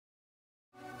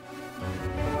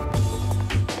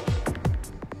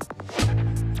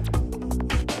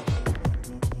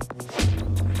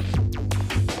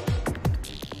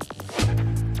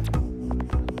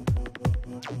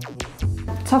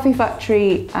Toffee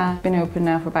Factory has been open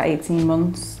now for about 18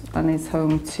 months and is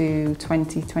home to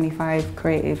 20-25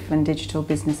 creative and digital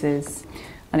businesses.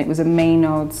 And it was a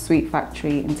Maynard's sweet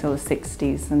factory until the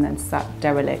 60s and then sat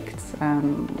derelict.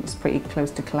 It was pretty close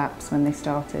to collapse when they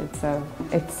started. So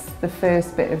it's the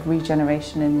first bit of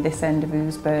regeneration in this end of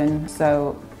Ousburn,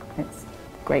 so it's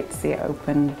great to see it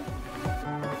open.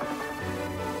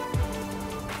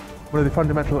 One of the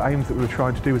fundamental aims that we were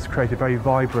trying to do was create a very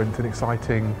vibrant and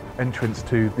exciting entrance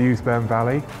to the Ousburn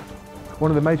Valley.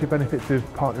 One of the major benefits of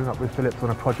partnering up with Philips on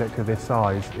a project of this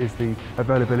size is the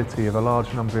availability of a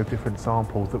large number of different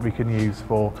samples that we can use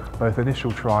for both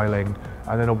initial trialling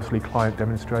and then obviously client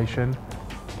demonstration.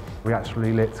 We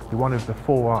actually lit one of the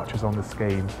 4 arches on the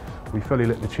scheme. We fully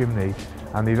lit the chimney,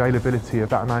 and the availability of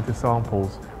that amount of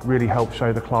samples really helped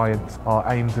show the clients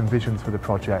our aims and visions for the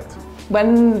project.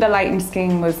 When the lighting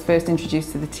scheme was first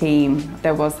introduced to the team,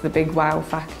 there was the big wow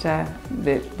factor.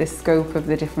 The scope of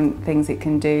the different things it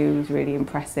can do was really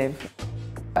impressive.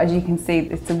 As you can see,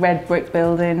 it's a red brick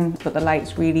building, but the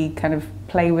lights really kind of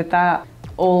play with that.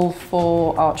 All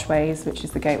 4 archways, which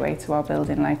is the gateway to our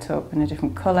building, light up in a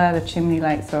different colour, the chimney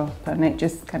lights up, and it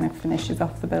just kind of finishes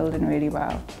off the building really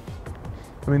well.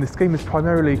 I mean, the scheme is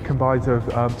primarily comprised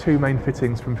of 2 main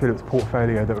fittings from Philips'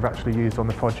 portfolio that were actually used on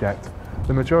the project.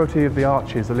 The majority of the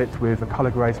arches are lit with a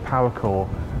colour glazed power core,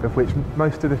 of which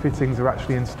most of the fittings are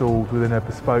actually installed within a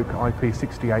bespoke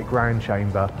IP68 ground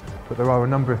chamber. But there are a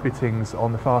number of fittings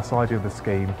on the far side of the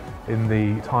scheme in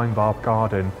the time barb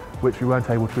garden, which we weren't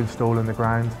able to install in the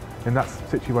ground. In that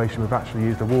situation, we've actually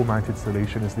used a wall-mounted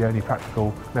solution as the only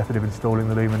practical method of installing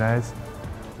the luminaires.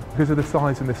 Because of the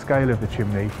size and the scale of the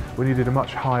chimney, we needed a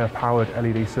much higher powered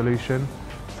LED solution.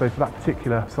 So for that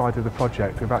particular side of the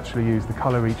project, we've actually used the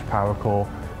Colour Reach power core,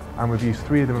 and we've used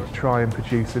 3 of them to try and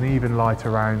produce an even light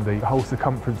around the whole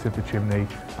circumference of the chimney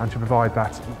and to provide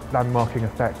that landmarking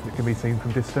effect that can be seen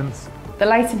from distance. The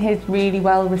lighting here is really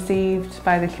well received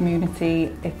by the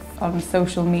community. It's on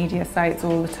social media sites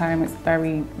all the time. It's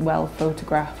very well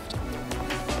photographed.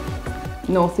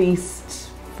 North East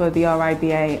for the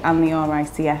RIBA and the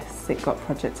RICS, it got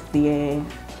Project of the Year.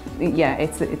 Yeah,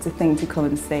 it's a thing to come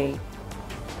and see.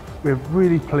 We're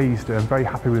really pleased and very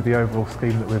happy with the overall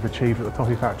scheme that we've achieved at the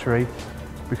Toffee Factory.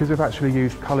 Because we've actually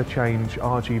used colour change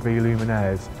RGB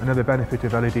luminaires, another benefit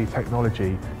of LED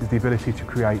technology is the ability to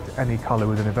create any colour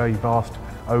within a very vast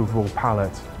overall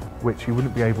palette, which you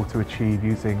wouldn't be able to achieve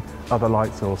using other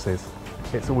light sources.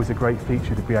 It's always a great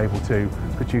feature to be able to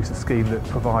produce a scheme that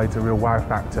provides a real wow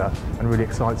factor and really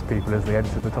excites people as they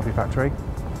enter the Toffee Factory.